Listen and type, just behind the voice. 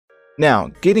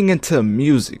Now, getting into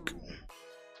music,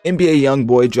 NBA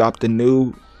Youngboy dropped a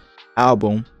new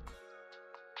album,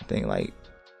 I think like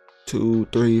 2,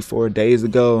 3, 4 days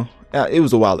ago. It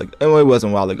was a while ago. It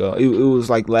wasn't a while ago. It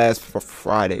was like last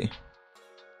Friday.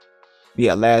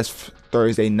 Yeah, last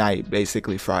Thursday night,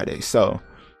 basically Friday. So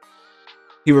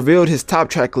he revealed his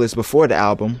top track list before the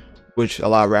album, which a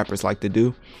lot of rappers like to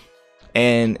do.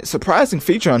 And surprising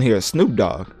feature on here is Snoop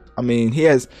Dogg. I mean, he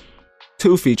has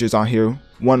 2 features on here.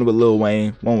 One with Lil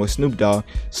Wayne, one with Snoop Dogg.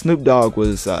 Snoop Dogg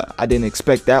was, I didn't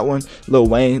expect that one. Lil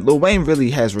Wayne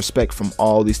really has respect from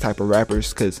all these type of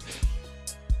rappers, because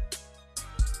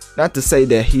not to say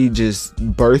that he just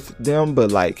birthed them,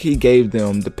 but like he gave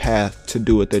them the path to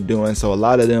do what they're doing. So a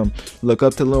lot of them look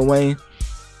up to Lil Wayne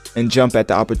and jump at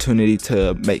the opportunity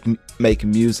to make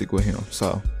music with him.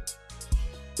 So,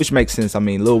 which makes sense. I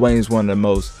mean, Lil Wayne is one of the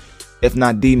most, if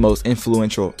not the most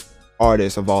influential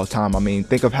artists of all time. I mean,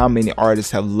 think of how many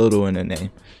artists have Little in their name.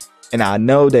 And I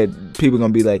know that people are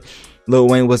gonna be like, Lil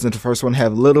Wayne wasn't the first one to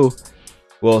have Little.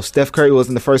 Well, Steph Curry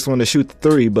wasn't the first one to shoot the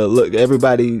 3, but look,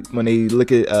 everybody, when they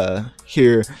look at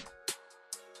here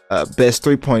best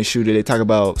 3-point shooter, they talk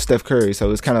about Steph Curry. So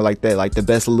it's kind of like that. Like the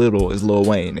best Little is Lil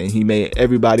Wayne, and he made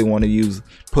everybody want to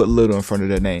put Little in front of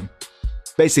their name.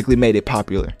 Basically made it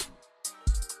popular.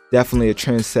 Definitely a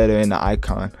trendsetter and an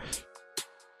icon.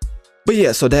 But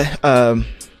yeah, so that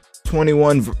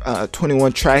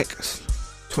 21 tracks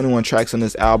on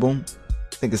this album.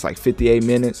 I think it's like 58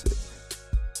 minutes.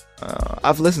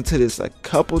 I've listened to this a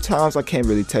couple times. I can't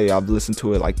really tell you I've listened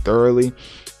to it like thoroughly,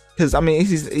 because I mean,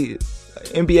 NBA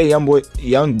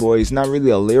Youngboy is not really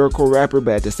a lyrical rapper,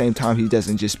 but at the same time, he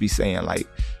doesn't just be saying like,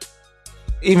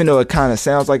 even though it kind of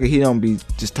sounds like it, he don't be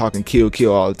just talking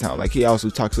kill all the time. Like, he also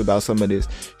talks about some of his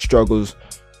struggles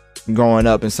growing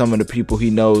up and some of the people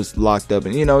he knows locked up,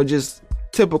 and you know, just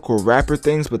typical rapper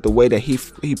things. But the way that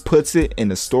he puts it in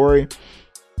the story,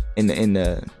 in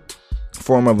the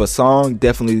form of a song,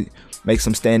 definitely makes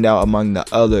him stand out among the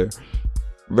other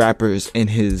rappers in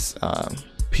his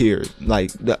peers.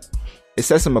 Like, it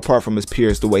sets him apart from his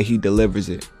peers the way he delivers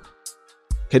it.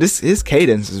 Cause his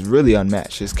cadence is really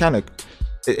unmatched. It's kind of,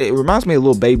 it reminds me of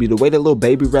Lil Baby. The way that Lil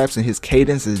Baby raps and his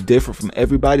cadence is different from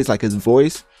everybody's. Like, his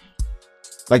voice,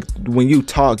 like when you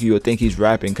talk, you would think he's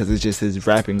rapping because it's just his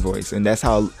rapping voice, and that's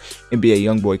how NBA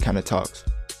Youngboy kind of talks.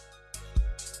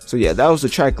 So yeah, that was the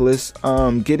track list.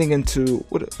 Getting into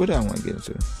what did I want to get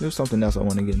into? There was something else I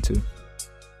want to get into.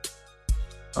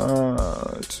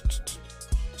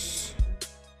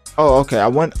 Oh, okay. I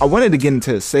wanted to get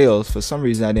into his sales. For some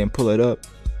reason, I didn't pull it up.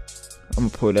 I'm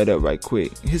gonna pull that up right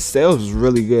quick. His sales was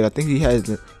really good. I think he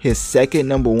has his second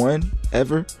 #1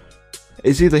 ever.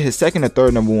 It's either his second or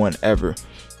third #1 ever.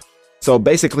 So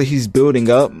basically, he's building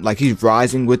up, like he's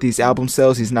rising with these album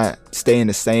sales. He's not staying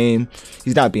the same.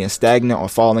 He's not being stagnant or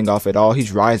falling off at all.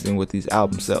 He's rising with these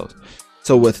album sales.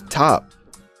 So with Top,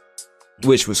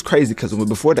 which was crazy because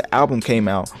before the album came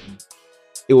out,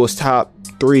 it was top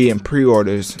 3 in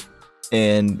pre-orders,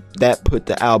 and that put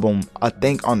the album, I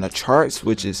think, on the charts,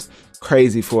 which is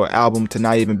crazy for an album to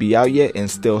not even be out yet and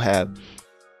still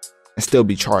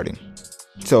be charting.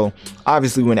 So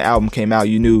obviously when the album came out,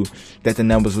 you knew that the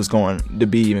numbers was going to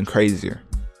be even crazier.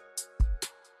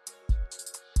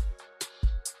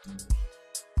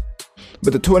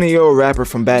 But the 20-year-old rapper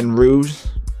from Baton Rouge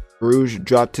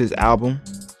dropped his album,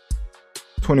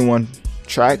 21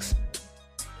 tracks,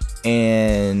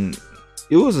 and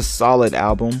it was a solid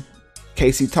album.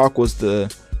 Casey Talk was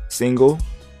the single.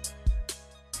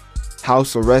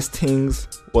 House Arrest Things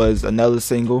was another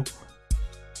single.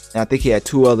 And I think he had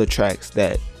 2 other tracks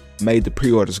that made the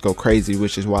pre-orders go crazy,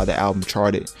 which is why the album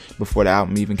charted before the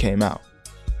album even came out.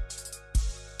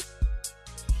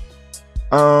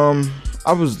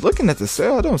 I was looking at the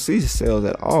sale. I don't see the sales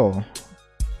at all.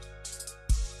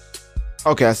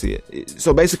 Okay, I see it.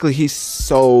 So basically he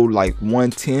sold like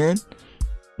 110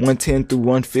 through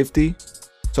 150.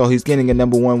 So he's getting a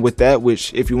 #1 with that,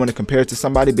 which if you want to compare it to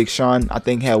somebody, Big Sean, I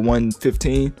think had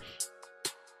 115,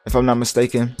 if I'm not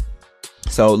mistaken.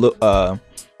 So look,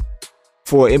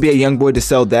 for NBA Youngboy to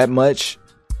sell that much,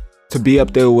 to be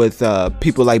up there with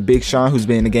people like Big Sean, who's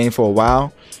been in the game for a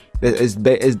while, it's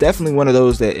definitely one of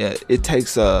those that it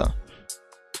takes a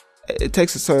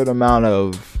certain amount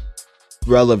of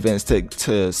relevance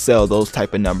to sell those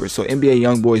type of numbers. So NBA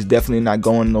Youngboy is definitely not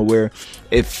going nowhere.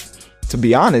 To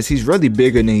be honest, he's really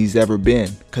bigger than he's ever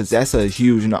been, because that's a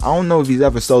huge, I don't know if he's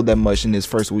ever sold that much in his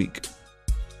first week.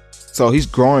 So he's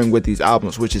growing with these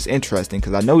albums, which is interesting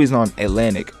because I know he's on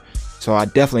Atlantic, so I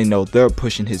definitely know they're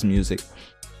pushing his music.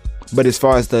 But as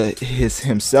far as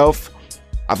himself,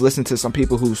 I've listened to some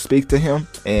people who speak to him,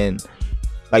 and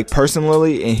like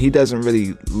personally, and he doesn't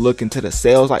really look into the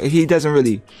sales. Like he doesn't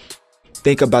really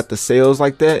think about the sales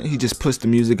like that. He just puts the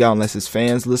music out unless his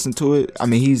fans listen to it. I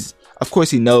mean, of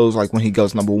course he knows like when he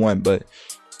goes #1, but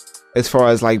as far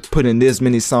as like putting this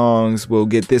many songs will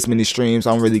get this many streams,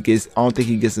 I don't think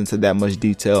he gets into that much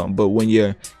detail. But when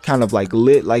you're kind of like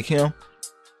lit like him,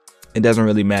 it doesn't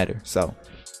really matter. So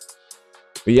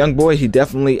but Youngboy, he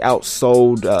definitely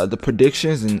outsold the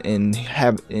predictions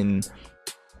and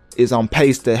is on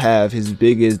pace to have his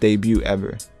biggest debut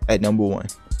ever at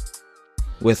 #1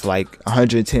 with like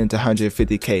 110 to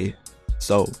 150k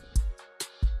sold.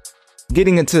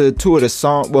 Getting into two of the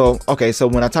songs, well, okay, so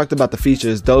when I talked about the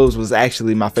features, those was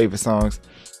actually my favorite songs.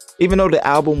 Even though the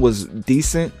album was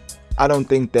decent, I don't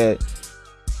think that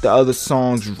the other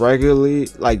songs regularly,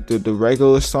 like the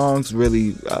regular songs,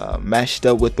 really matched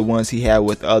up with the ones he had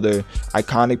with other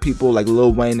iconic people like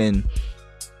Lil Wayne and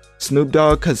Snoop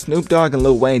Dogg, because Snoop Dogg and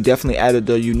Lil Wayne definitely added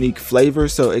their unique flavor,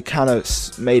 so it kind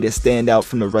of made it stand out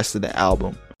from the rest of the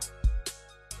album.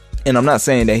 And I'm not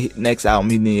saying that next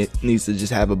album he needs to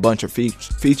just have a bunch of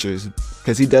features,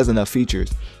 because he does enough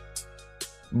features.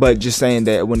 But just saying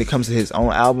that when it comes to his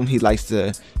own album, he likes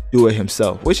to do it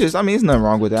himself. Which is, I mean, there's nothing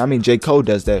wrong with that. I mean, J. Cole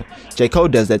does that. J. Cole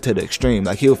does that to the extreme.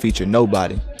 Like, he'll feature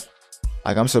nobody.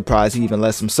 Like, I'm surprised he even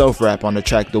lets himself rap on the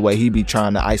track the way he be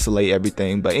trying to isolate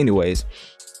everything. But anyways,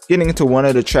 getting into one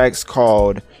of the tracks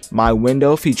called My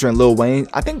Window featuring Lil Wayne.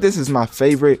 I think this is my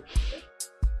favorite.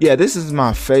 Yeah, this is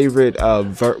my favorite,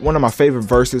 one of my favorite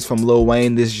verses from Lil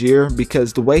Wayne this year,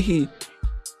 because the way he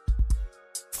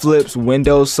flips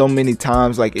windows so many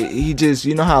times, like he just,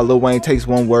 you know how Lil Wayne takes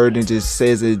one word and just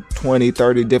says it 20,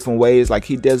 30 different ways, like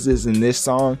he does this in this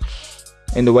song,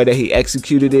 and the way that he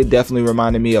executed it definitely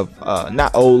reminded me of,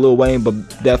 not old Lil Wayne, but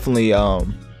definitely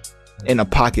in a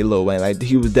pocket Lil Wayne. Like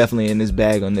he was definitely in his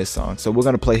bag on this song. So we're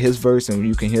gonna play his verse and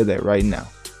you can hear that right now.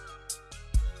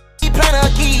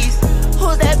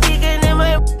 Who's that peeking in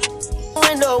my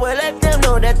window? Well, let them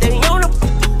know that they on the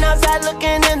outside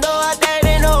looking in, though I think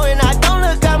they know. And I don't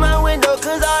look out my window,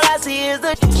 cause all I see is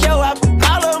the show. I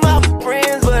all of my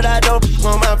friends, but I don't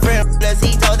on my friends. Plus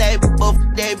he told they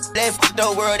fuck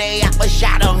the world, they I was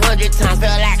shot 100 times.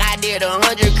 Felt like I did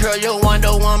 100 curls. You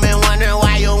Wonder Woman, wondering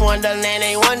why you Wonderland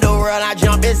ain't Wonderworld. I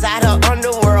jump inside her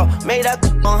underworld, made up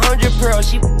 100 pearls.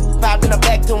 She popping her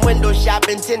back to window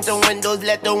shopping, tint the windows,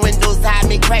 let the windows hide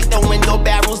me, crack the window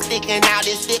barrel sticking out,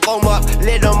 it stick them up,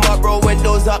 lit them up, roll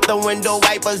windows up, the window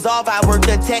wipers off. I work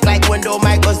the tech like window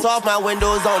Microsoft, my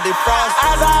windows on defrost.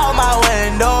 I saw my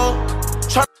window.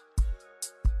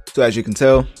 So as you can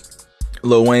tell,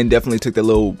 Lil Wayne definitely took the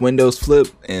little Windows flip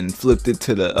and flipped it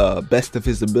to the best of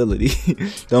his ability.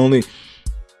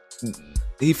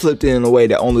 He flipped it in a way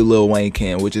that only Lil Wayne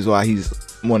can, which is why he's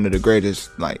one of the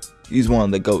greatest. Like he's one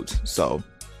of the GOATs. So,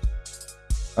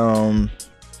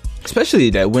 especially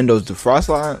that Windows defrost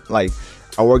line. Like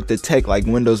I worked the tech like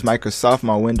Windows Microsoft,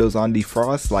 my Windows on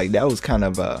defrost. Like that was kind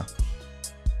of yeah,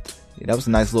 that was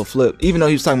a nice little flip. Even though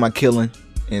he was talking about killing,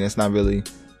 and it's not really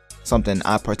something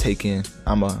I partake in.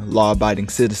 I'm a law-abiding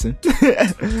citizen.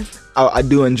 I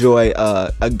do enjoy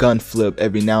a gun flip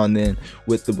every now and then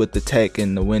with the tech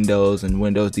and the windows and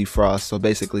Windows defrost. So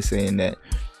basically saying that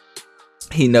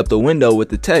heating up the window with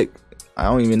the tech. I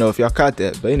don't even know if y'all caught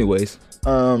that, but anyways.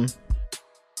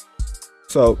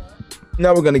 So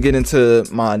now we're gonna get into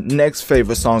my next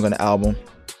favorite song on the album.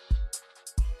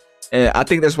 And I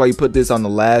think that's why he put this on the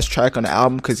last track on the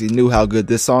album, because he knew how good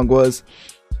this song was.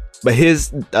 But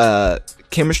his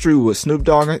chemistry with Snoop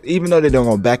Dogg, even though they don't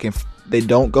go back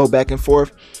and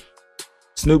forth,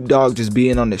 Snoop Dogg just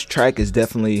being on this track is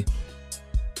definitely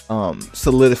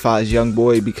solidifies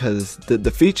Youngboy, because the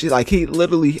feature, like he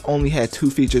literally only had 2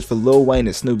 features for Lil Wayne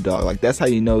and Snoop Dogg. Like that's how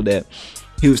you know that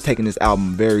he was taking this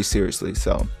album very seriously.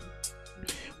 So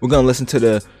we're gonna listen to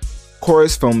the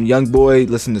chorus from Youngboy,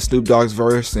 listen to Snoop Dogg's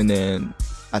verse, and then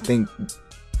I think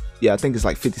it's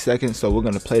like 50 seconds. So we're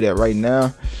gonna play that right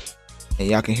now, and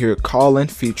y'all can hear it, Callin'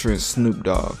 featuring Snoop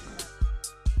Dogg.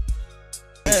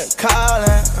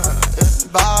 Callin',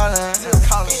 ballin',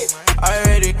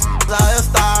 already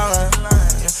starlin'.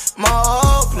 My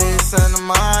whole place in the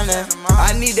morning.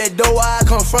 I need that dough where I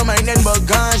come from, ain't nothing but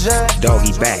ganja.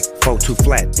 Doggy back, 4-2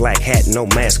 flat, black hat, no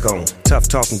mask on. Tough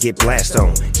talk and get blast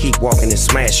on. Keep walking and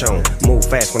smash on. Move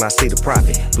fast when I see the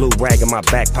profit. Blue rag in my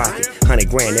back pocket. 100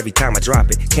 grand every time I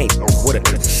drop it. Can't what it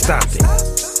stop it.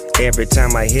 Every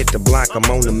time I hit the block, I'm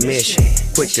on a mission.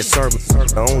 Quick to serve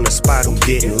on the spot who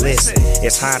didn't listen.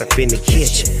 It's hot up in the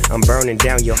kitchen. I'm burning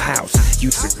down your house. You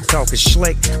talking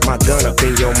slick, my gun up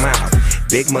in your mouth.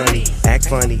 Big money, act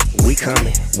funny, we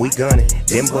coming, we gunning.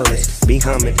 Them bullets be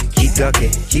humming, keep ducking,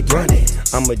 keep running.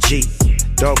 I'm a G,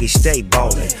 Doggy stay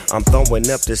ballin'. I'm throwing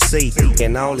up the seat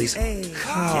and all these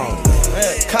calling,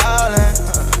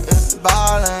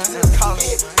 ballin',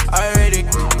 already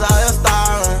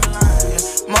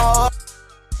more.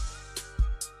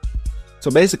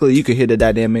 So basically, you could hear the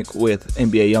dynamic with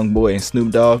NBA Youngboy and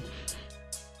Snoop Dogg.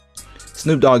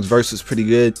 Snoop Dogg's verse was pretty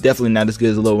good. Definitely not as good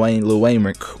as Lil Wayne. Lil Wayne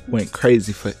went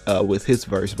crazy with his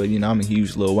verse, but you know, I'm a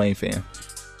huge Lil Wayne fan.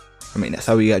 I mean, that's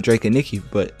how we got Drake and Nicki.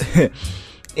 But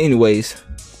anyways,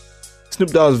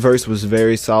 Snoop Dogg's verse was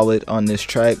very solid on this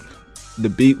track. The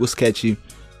beat was catchy.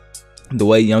 The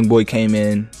way Youngboy came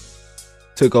in,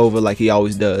 took over like he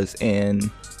always does, and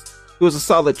it was a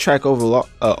solid track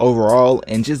overall.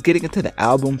 And just getting into the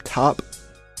album top,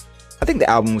 I think the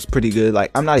album was pretty good. Like,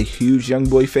 I'm not a huge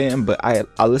Youngboy fan, but I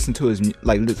listen to his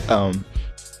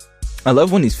I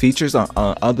love when he features on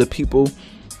other people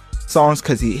songs,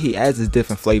 because he adds his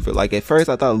different flavor. Like, at first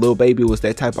I thought Lil Baby was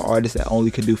that type of artist that only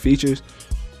could do features,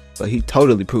 but he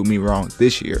totally proved me wrong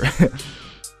this year.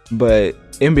 But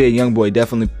NBA Youngboy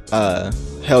definitely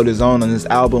held his own on this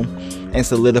album and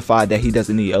solidified that he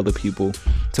doesn't need other people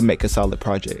to make a solid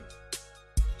project.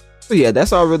 So yeah,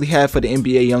 that's all I really have for the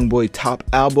NBA Youngboy top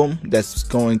album that's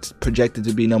projected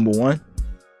to be number 1.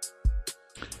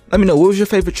 Let me know, what was your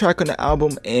favorite track on the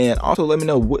album, and also let me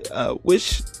know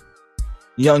which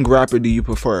young rapper do you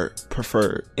prefer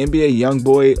NBA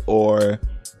Youngboy or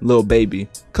Lil Baby.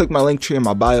 Click my link tree in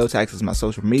my bio to access my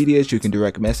social medias. You can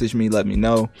direct message me, let me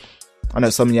know. I know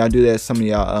some of y'all do that. Some of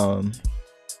y'all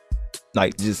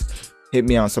like just hit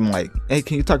me on something like, hey,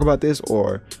 can you talk about this?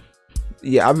 Or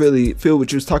yeah, I really feel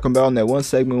what you was talking about in that one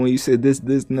segment when you said this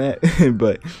and that.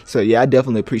 But so yeah, I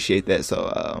definitely appreciate that.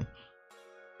 So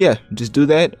yeah, just do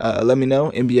that. Let me know,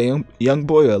 NBA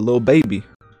Youngboy or Lil Baby.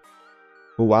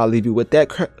 But while I leave you with that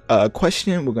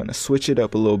question, we're gonna switch it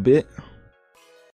up a little bit.